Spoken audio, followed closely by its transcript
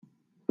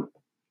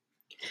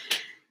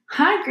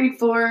Hi, grade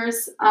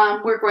fours.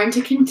 We're going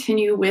to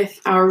continue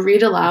with our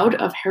read aloud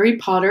of Harry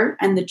Potter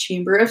and the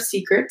Chamber of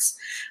Secrets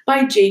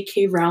by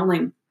J.K.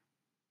 Rowling.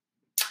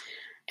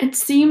 It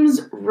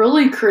seems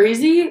really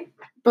crazy,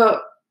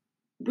 but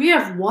we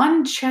have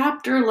one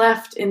chapter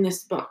left in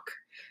this book.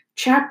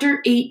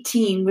 Chapter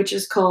 18, which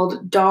is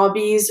called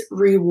Dobby's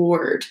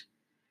Reward.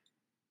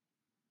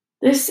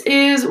 This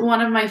is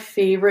one of my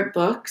favorite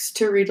books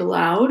to read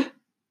aloud.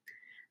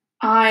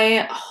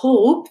 I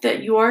hope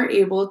that you are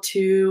able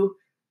to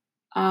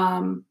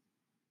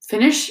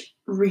finish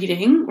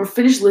reading or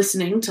finish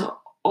listening to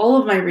all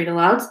of my read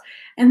alouds,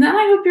 and then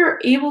I hope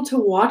you're able to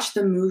watch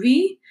the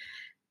movie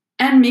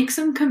and make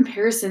some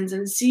comparisons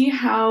and see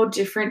how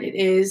different it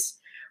is,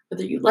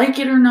 whether you like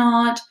it or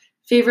not,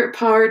 favorite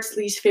parts,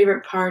 least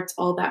favorite parts,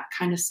 all that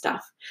kind of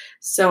stuff.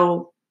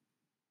 So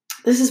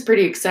this is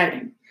pretty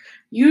exciting.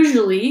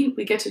 Usually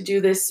we get to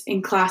do this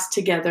in class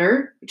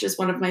together, which is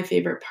one of my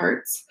favorite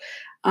parts.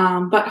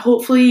 But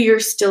hopefully you're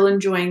still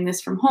enjoying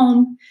this from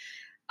home.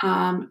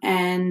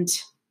 And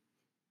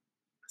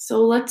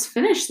so let's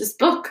finish this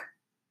book.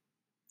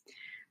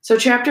 So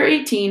chapter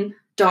 18,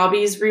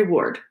 Dobby's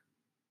Reward.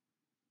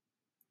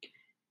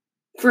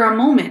 For a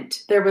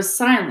moment, there was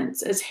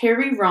silence as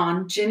Harry,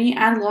 Ron, Ginny,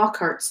 and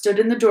Lockhart stood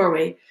in the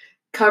doorway,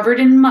 covered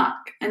in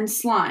muck and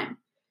slime,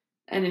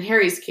 and in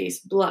Harry's case,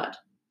 blood.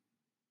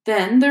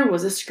 Then there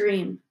was a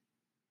scream.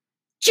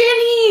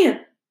 Ginny!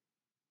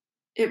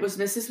 It was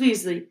Mrs.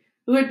 Weasley,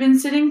 who had been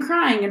sitting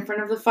crying in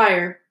front of the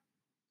fire.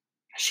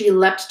 She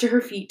leapt to her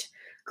feet,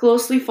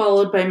 closely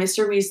followed by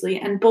Mr. Weasley,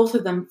 and both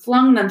of them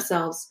flung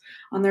themselves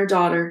on their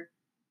daughter.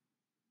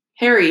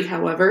 Harry,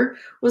 however,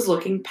 was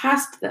looking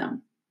past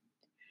them.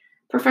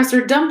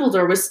 Professor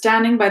Dumbledore was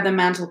standing by the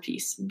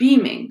mantelpiece,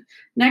 beaming,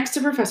 next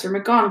to Professor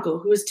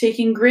McGonagall, who was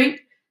taking great,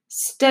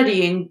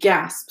 steadying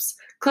gasps,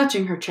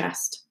 clutching her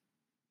chest.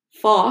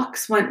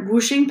 Fawkes went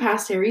whooshing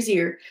past Harry's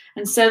ear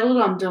and settled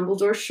on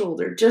Dumbledore's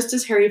shoulder, just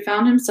as Harry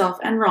found himself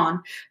and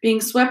Ron being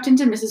swept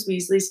into Mrs.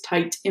 Weasley's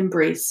tight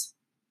embrace.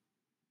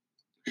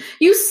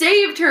 You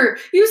saved her!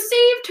 You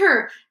saved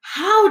her!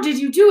 How did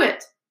you do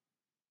it?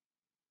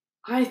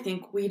 I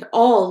think we'd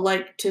all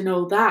like to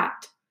know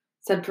that,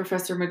 said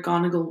Professor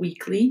McGonagall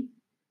weakly.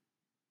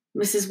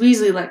 Mrs.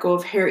 Weasley let go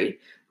of Harry,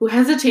 who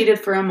hesitated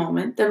for a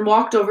moment, then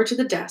walked over to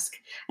the desk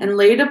and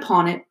laid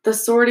upon it the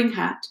sorting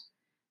hat,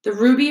 the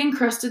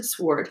ruby-encrusted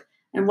sword,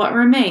 and what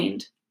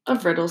remained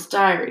of Riddle's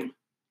diary.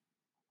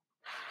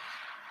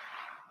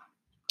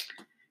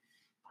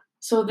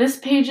 So this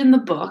page in the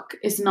book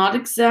is not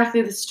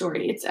exactly the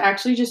story. It's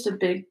actually just a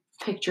big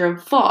picture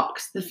of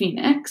Fawkes, the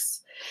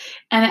phoenix,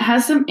 and it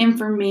has some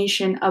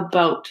information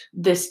about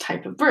this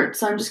type of bird.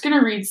 So I'm just going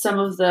to read some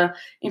of the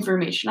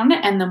information on it,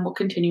 and then we'll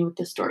continue with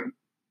the story.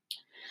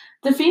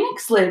 The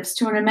phoenix lives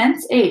to an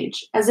immense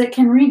age, as it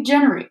can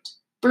regenerate,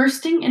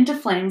 bursting into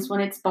flames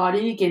when its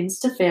body begins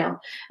to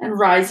fail and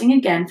rising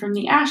again from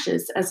the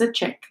ashes as a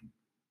chick.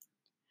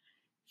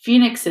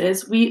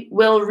 Phoenixes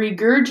will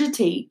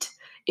regurgitate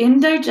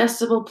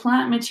indigestible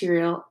plant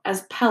material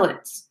as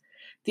pellets.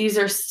 These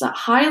are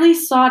highly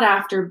sought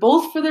after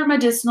both for their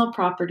medicinal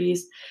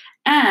properties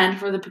and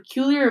for the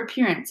peculiar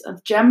appearance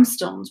of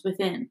gemstones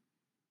within.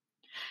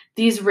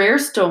 These rare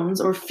stones,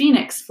 or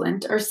phoenix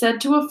flint, are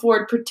said to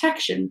afford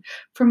protection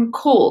from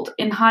cold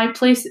in high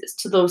places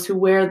to those who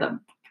wear them.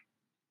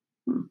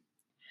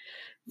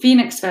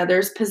 Phoenix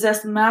feathers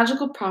possess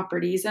magical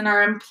properties and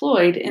are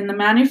employed in the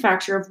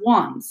manufacture of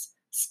wands,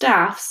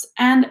 staffs,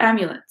 and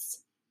amulets.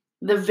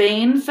 The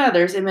vane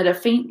feathers emit a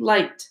faint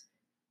light.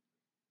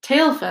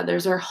 Tail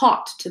feathers are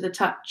hot to the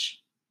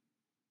touch.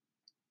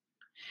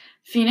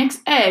 Phoenix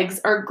eggs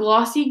are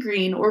glossy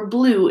green or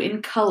blue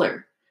in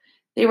color.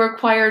 They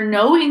require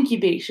no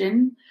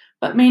incubation,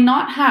 but may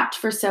not hatch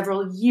for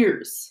several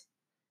years.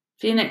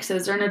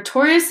 Phoenixes are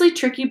notoriously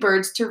tricky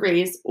birds to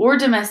raise or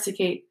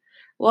domesticate,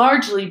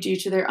 largely due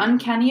to their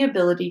uncanny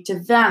ability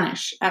to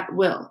vanish at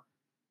will.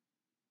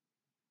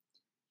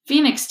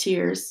 Phoenix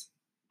tears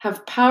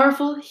have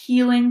powerful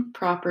healing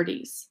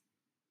properties.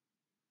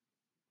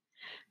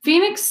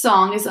 Phoenix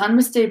song is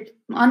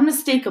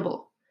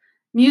unmistakable,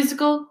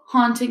 musical,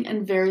 haunting,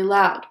 and very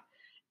loud.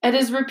 It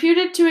is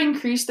reputed to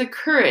increase the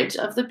courage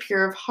of the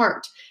pure of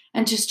heart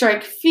and to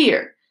strike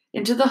fear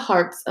into the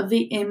hearts of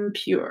the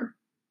impure.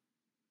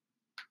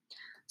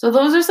 So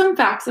those are some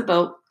facts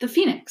about the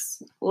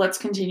phoenix. Let's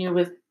continue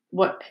with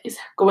what is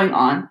going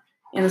on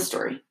in the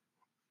story.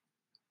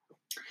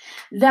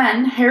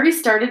 Then Harry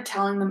started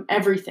telling them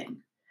everything.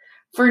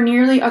 For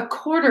nearly a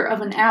quarter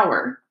of an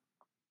hour,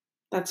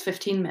 that's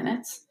 15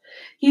 minutes,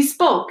 he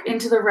spoke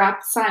into the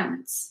rapt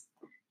silence.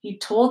 He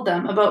told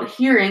them about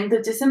hearing the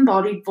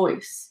disembodied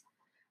voice,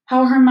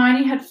 how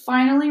Hermione had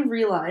finally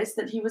realized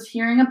that he was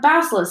hearing a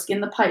basilisk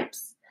in the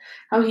pipes,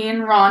 how he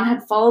and Ron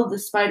had followed the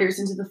spiders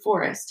into the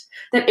forest,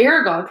 that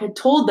Aragog had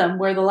told them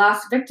where the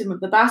last victim of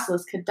the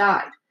basilisk had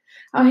died,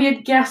 how he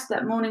had guessed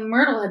that Moaning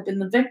Myrtle had been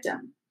the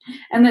victim,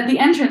 and that the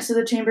entrance to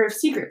the Chamber of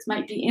Secrets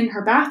might be in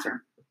her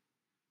bathroom.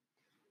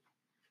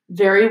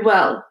 Very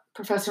well,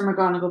 Professor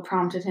McGonagall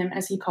prompted him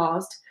as he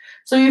paused.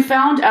 So you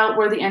found out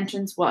where the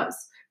entrance was,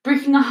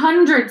 breaking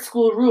 100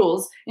 school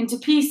rules into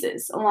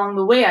pieces along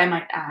the way, I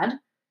might add.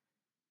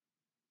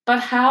 But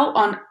how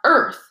on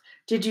earth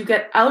did you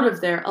get out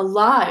of there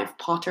alive,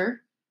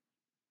 Potter?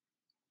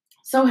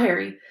 So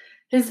Harry,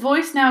 his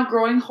voice now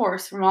growing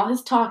hoarse from all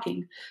his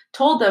talking,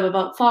 told them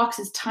about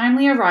Fawkes's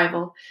timely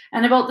arrival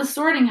and about the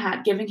Sorting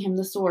Hat giving him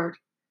the sword.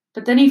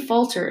 But then he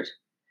faltered.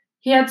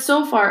 He had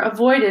so far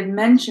avoided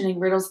mentioning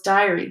Riddle's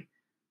diary,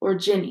 or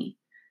Ginny.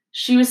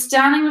 She was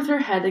standing with her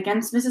head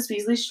against Mrs.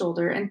 Weasley's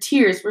shoulder, and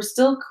tears were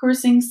still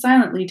coursing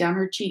silently down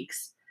her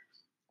cheeks.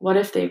 What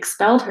if they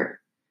expelled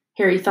her?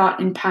 Harry thought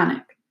in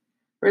panic.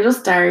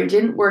 Riddle's diary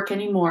didn't work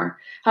any more.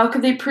 How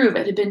could they prove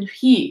it had been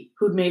he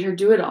who'd made her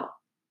do it all?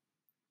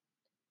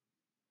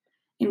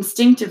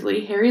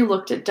 Instinctively, Harry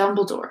looked at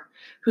Dumbledore,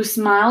 who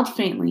smiled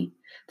faintly,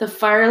 the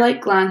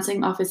firelight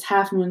glancing off his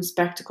half-moon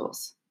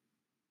spectacles.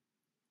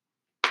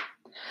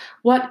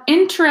 What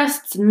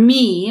interests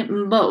me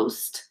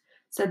most,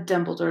 said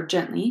Dumbledore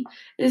gently,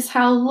 is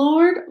how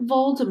Lord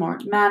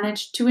Voldemort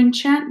managed to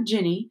enchant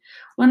Ginny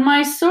when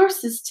my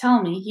sources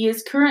tell me he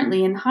is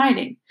currently in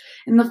hiding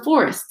in the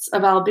forests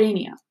of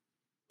Albania.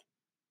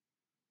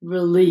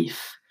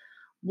 Relief.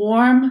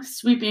 Warm,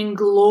 sweeping,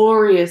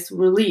 glorious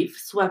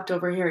relief swept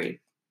over Harry.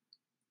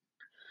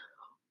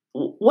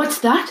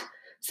 What's that?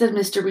 Said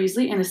Mr.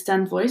 Weasley in a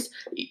stunned voice.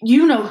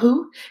 You know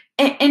who?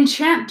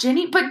 Enchant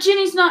Ginny? But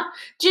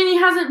Ginny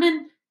hasn't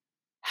been...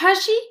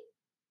 Has she?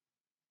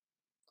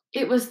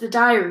 It was the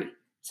diary,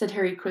 said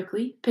Harry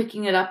quickly,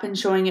 picking it up and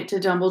showing it to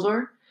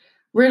Dumbledore.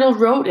 Riddle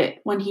wrote it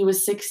when he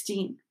was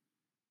 16.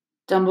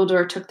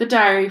 Dumbledore took the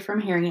diary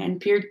from Harry and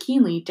peered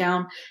keenly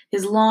down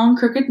his long,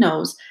 crooked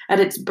nose at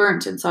its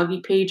burnt and soggy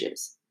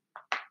pages.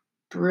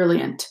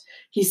 Brilliant,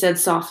 he said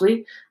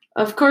softly.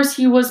 Of course,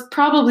 he was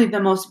probably the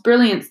most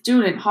brilliant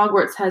student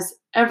Hogwarts has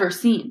ever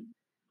seen.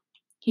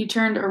 He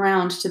turned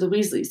around to the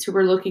Weasleys, who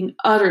were looking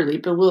utterly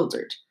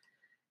bewildered.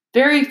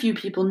 Very few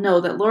people know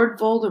that Lord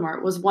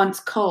Voldemort was once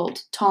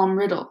called Tom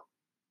Riddle.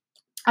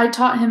 I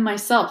taught him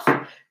myself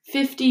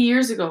 50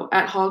 years ago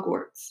at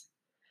Hogwarts.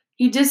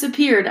 He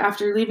disappeared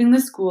after leaving the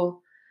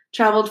school,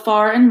 traveled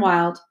far and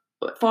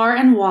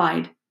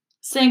wide,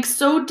 sank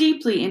so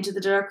deeply into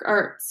the dark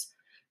arts,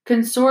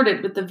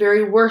 consorted with the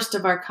very worst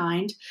of our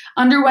kind,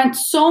 underwent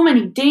so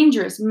many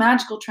dangerous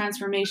magical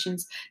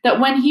transformations that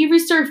when he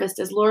resurfaced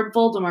as Lord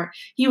Voldemort,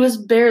 he was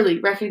barely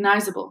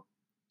recognizable.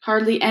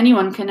 Hardly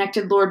anyone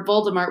connected Lord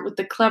Voldemort with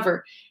the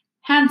clever,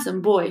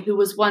 handsome boy who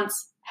was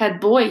once head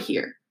boy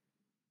here.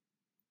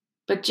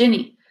 But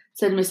Ginny,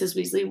 said Mrs.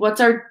 Weasley,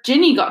 what's our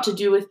Ginny got to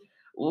do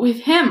with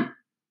him?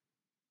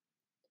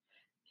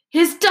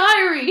 His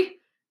diary!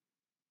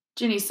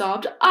 Ginny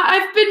sobbed.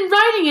 I've been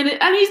writing in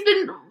it, and he's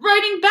been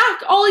writing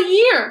back all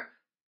year.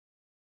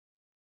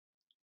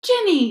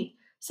 Ginny,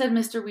 said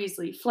Mr.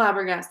 Weasley,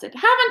 flabbergasted,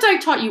 haven't I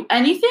taught you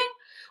anything?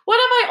 What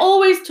have I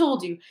always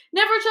told you?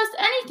 Never trust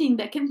anything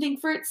that can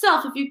think for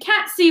itself if you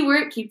can't see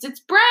where it keeps its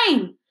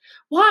brain.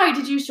 Why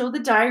did you show the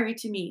diary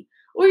to me?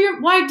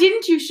 Why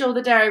didn't you show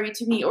the diary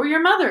to me or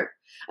your mother?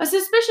 A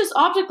suspicious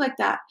object like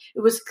that.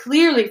 It was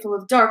clearly full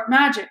of dark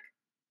magic.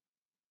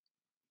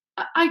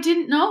 I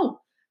didn't know,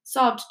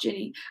 sobbed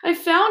Ginny. I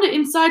found it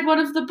inside one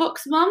of the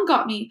books Mom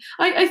got me.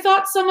 I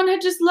thought someone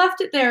had just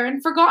left it there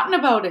and forgotten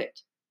about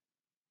it.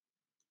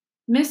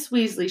 Miss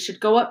Weasley should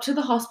go up to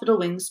the hospital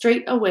wing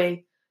straight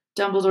away,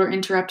 Dumbledore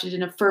interrupted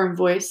in a firm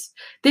voice.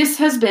 This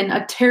has been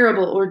a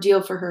terrible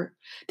ordeal for her.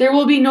 There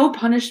will be no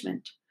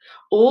punishment.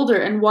 Older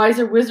and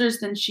wiser wizards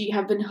than she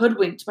have been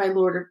hoodwinked by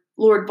Lord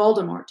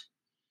Voldemort.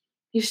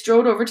 He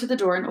strode over to the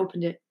door and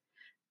opened it.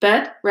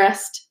 Bed,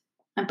 rest,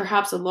 and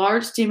perhaps a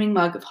large steaming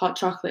mug of hot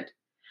chocolate.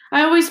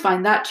 I always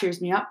find that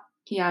cheers me up,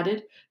 he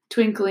added,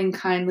 twinkling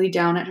kindly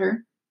down at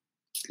her.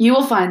 You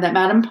will find that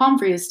Madame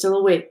Pomfrey is still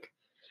awake.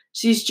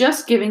 She's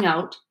just giving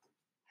out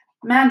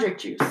mandrake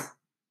juice.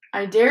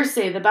 I dare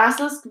say the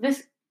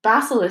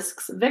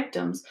basilisk's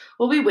victims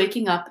will be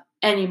waking up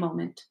any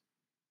moment.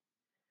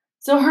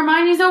 So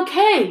Hermione's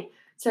okay,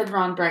 said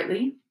Ron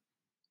brightly.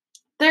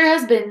 There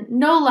has been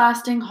no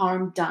lasting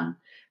harm done,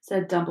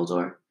 said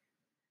Dumbledore.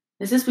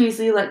 Mrs.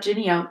 Weasley let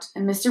Ginny out,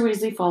 and Mr.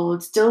 Weasley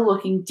followed, still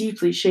looking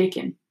deeply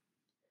shaken.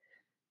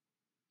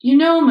 You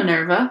know,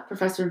 Minerva,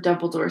 Professor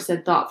Dumbledore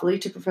said thoughtfully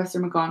to Professor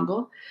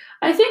McGonagall,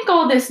 I think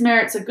all this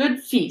merits a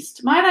good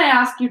feast. Might I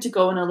ask you to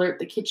go and alert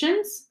the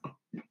kitchens?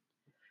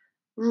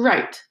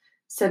 Right,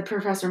 said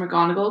Professor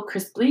McGonagall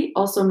crisply,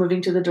 also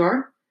moving to the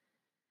door.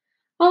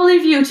 I'll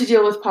leave you to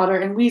deal with Potter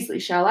and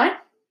Weasley, shall I?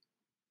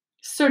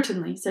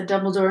 Certainly, said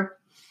Dumbledore.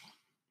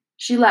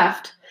 She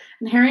left,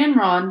 and Harry and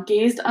Ron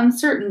gazed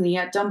uncertainly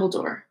at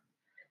Dumbledore.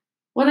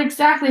 What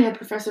exactly had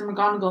Professor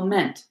McGonagall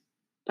meant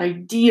by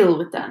deal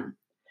with them?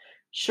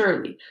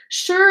 Surely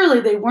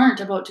they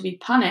weren't about to be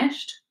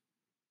punished.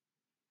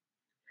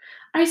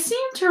 I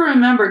seem to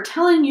remember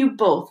telling you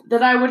both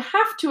that I would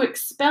have to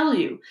expel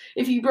you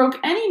if you broke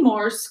any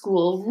more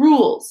school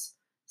rules,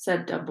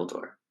 said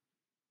Dumbledore.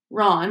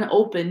 Ron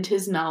opened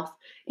his mouth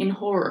in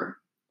horror.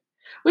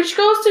 Which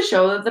goes to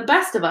show that the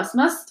best of us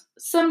must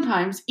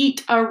sometimes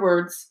eat our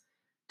words,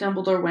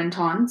 Dumbledore went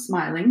on,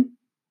 smiling.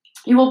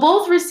 You will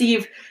both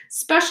receive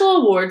special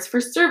awards for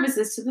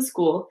services to the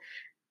school,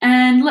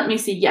 and let me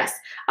see, yes,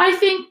 I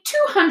think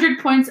 200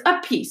 points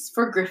apiece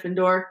for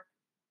Gryffindor.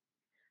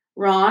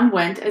 Ron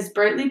went as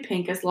brightly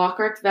pink as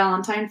Lockhart's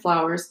Valentine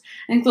flowers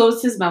and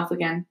closed his mouth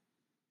again.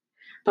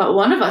 But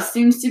one of us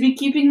seems to be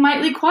keeping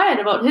mightily quiet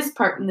about his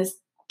part in this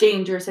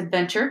dangerous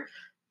adventure,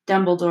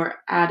 Dumbledore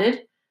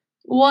added.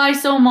 Why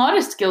so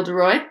modest,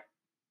 Gilderoy?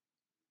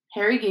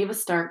 Harry gave a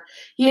start.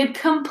 He had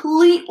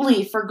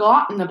completely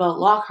forgotten about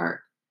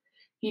Lockhart.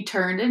 He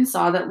turned and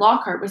saw that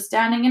Lockhart was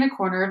standing in a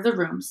corner of the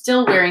room,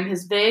 still wearing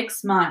his vague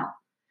smile.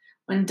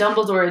 When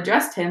Dumbledore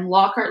addressed him,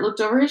 Lockhart looked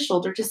over his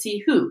shoulder to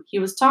see who he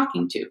was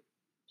talking to.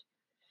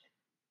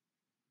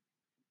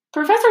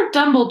 Professor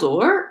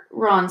Dumbledore,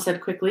 Ron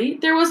said quickly,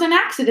 there was an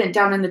accident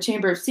down in the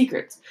Chamber of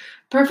Secrets.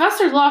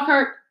 Professor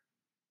Lockhart...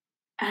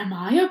 Am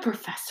I a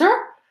professor?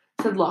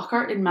 Said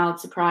Lockhart in mild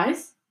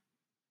surprise.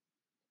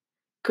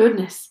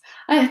 Goodness,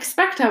 I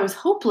expect I was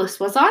hopeless,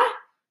 was I?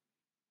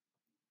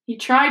 He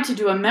tried to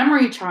do a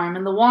memory charm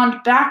and the wand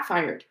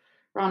backfired,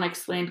 Ron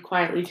explained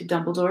quietly to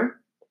Dumbledore.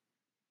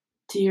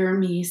 Dear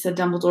me, said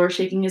Dumbledore,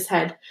 shaking his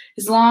head,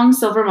 his long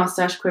silver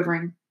mustache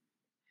quivering.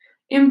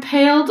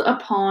 Impaled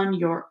upon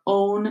your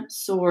own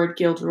sword,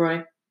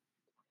 Gilderoy.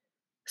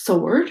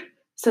 Sword?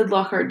 Said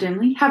Lockhart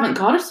dimly. Haven't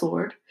got a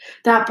sword.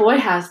 That boy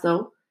has,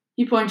 though.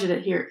 He pointed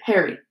at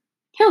Harry.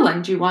 He'll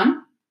lend you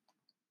one.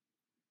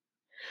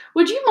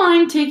 Would you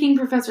mind taking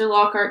Professor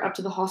Lockhart up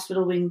to the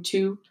hospital wing,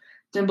 too?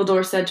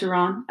 Dumbledore said to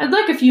Ron. I'd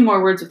like a few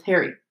more words with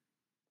Harry.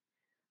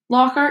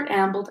 Lockhart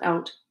ambled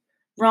out.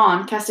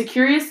 Ron cast a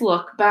curious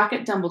look back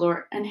at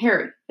Dumbledore and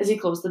Harry as he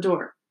closed the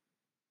door.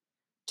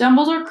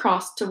 Dumbledore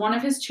crossed to one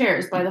of his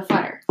chairs by the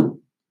fire.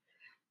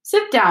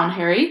 Sit down,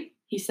 Harry,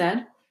 he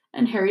said,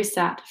 and Harry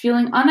sat,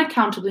 feeling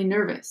unaccountably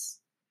nervous.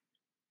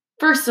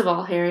 First of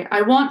all, Harry,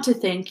 I want to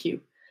thank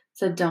you,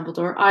 said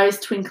Dumbledore, eyes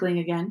twinkling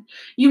again.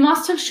 You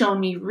must have shown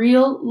me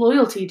real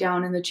loyalty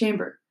down in the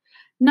chamber.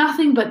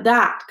 Nothing but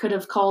that could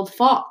have called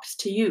Fawkes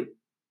to you.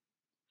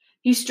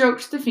 He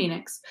stroked the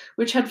phoenix,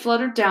 which had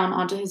fluttered down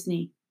onto his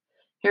knee.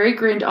 Harry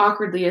grinned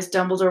awkwardly as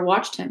Dumbledore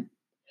watched him.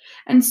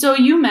 And so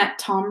you met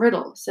Tom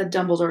Riddle, said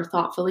Dumbledore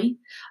thoughtfully.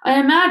 I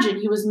imagine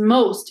he was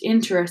most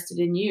interested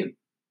in you.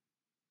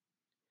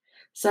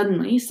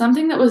 Suddenly,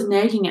 something that was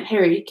nagging at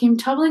Harry came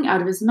tumbling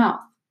out of his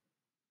mouth.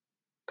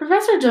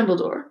 Professor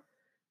Dumbledore,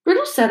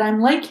 Riddle said I'm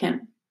like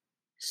him.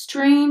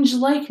 Strange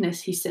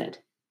likeness, he said.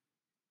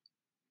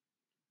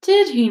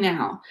 Did he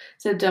now?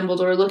 Said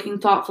Dumbledore, looking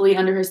thoughtfully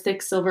under his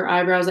thick silver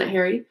eyebrows at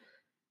Harry.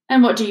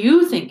 And what do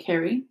you think,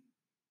 Harry?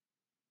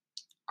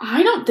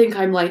 I don't think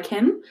I'm like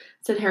him,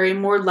 said Harry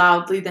more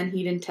loudly than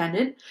he'd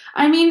intended.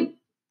 I mean,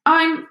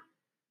 I'm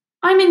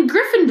in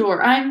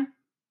Gryffindor,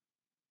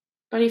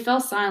 But he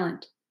fell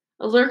silent,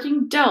 a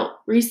lurking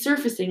doubt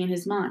resurfacing in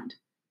his mind.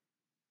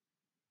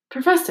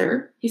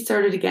 Professor, he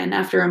started again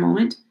after a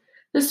moment,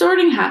 the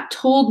Sorting Hat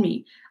told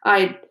me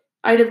I'd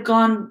have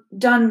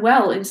done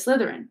well in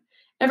Slytherin.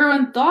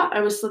 Everyone thought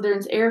I was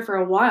Slytherin's heir for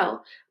a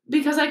while,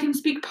 because I can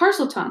speak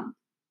Parseltongue.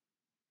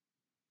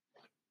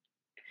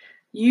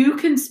 You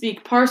can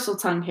speak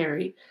Parseltongue,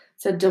 Harry,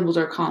 said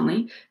Dumbledore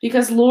calmly,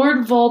 because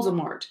Lord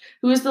Voldemort,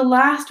 who is the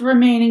last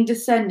remaining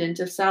descendant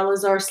of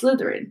Salazar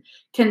Slytherin,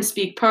 can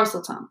speak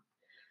Parseltongue.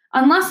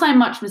 Unless I'm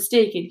much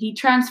mistaken, he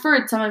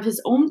transferred some of his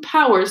own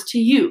powers to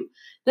you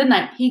the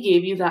night he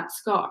gave you that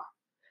scar.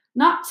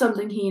 Not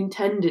something he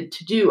intended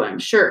to do, I'm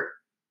sure.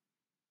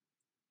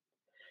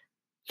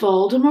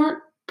 Voldemort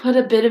put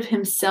a bit of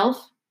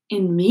himself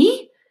in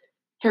me?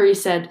 Harry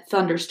said,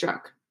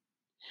 thunderstruck.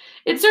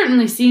 It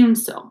certainly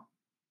seems so.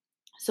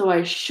 So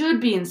I should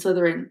be in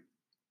Slytherin,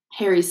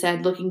 Harry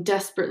said, looking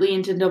desperately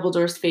into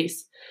Dumbledore's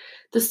face.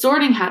 The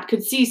Sorting Hat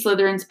could see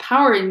Slytherin's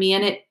power in me,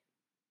 and it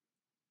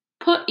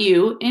put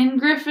you in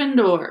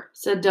Gryffindor,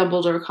 said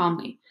Dumbledore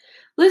calmly.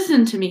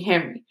 Listen to me,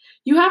 Harry.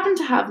 You happen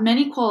to have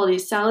many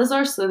qualities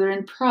Salazar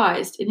Slytherin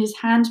prized in his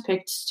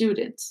hand-picked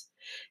students.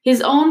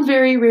 His own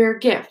very rare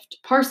gift,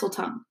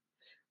 Parseltongue.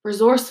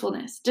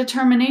 Resourcefulness,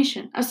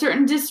 determination, a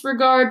certain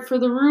disregard for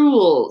the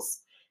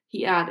rules,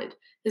 he added,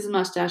 his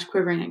mustache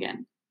quivering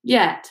again.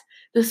 Yet,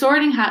 the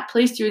Sorting Hat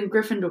placed you in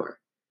Gryffindor.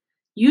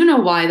 You know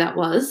why that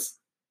was.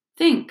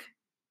 Think.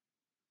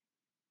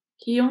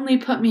 He only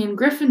put me in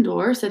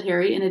Gryffindor, said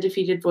Harry in a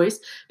defeated voice,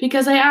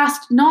 because I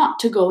asked not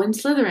to go in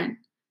Slytherin.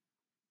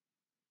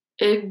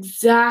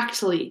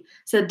 Exactly,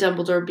 said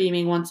Dumbledore,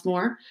 beaming once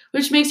more,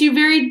 which makes you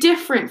very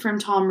different from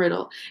Tom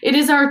Riddle. It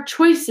is our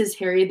choices,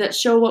 Harry, that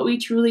show what we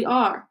truly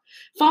are,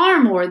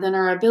 far more than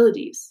our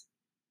abilities.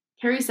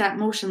 Harry sat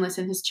motionless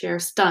in his chair,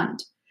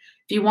 stunned.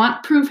 If you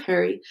want proof,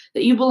 Harry,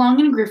 that you belong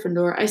in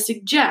Gryffindor, I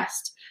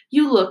suggest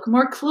you look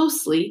more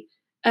closely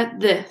at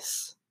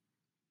this.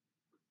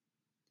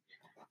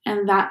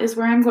 And that is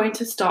where I'm going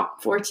to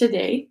stop for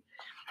today.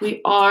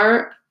 We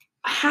are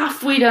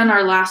halfway done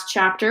our last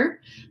chapter,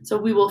 so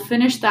we will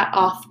finish that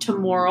off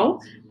tomorrow,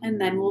 and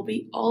then we'll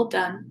be all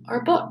done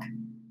our book.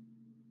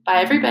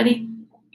 Bye, everybody.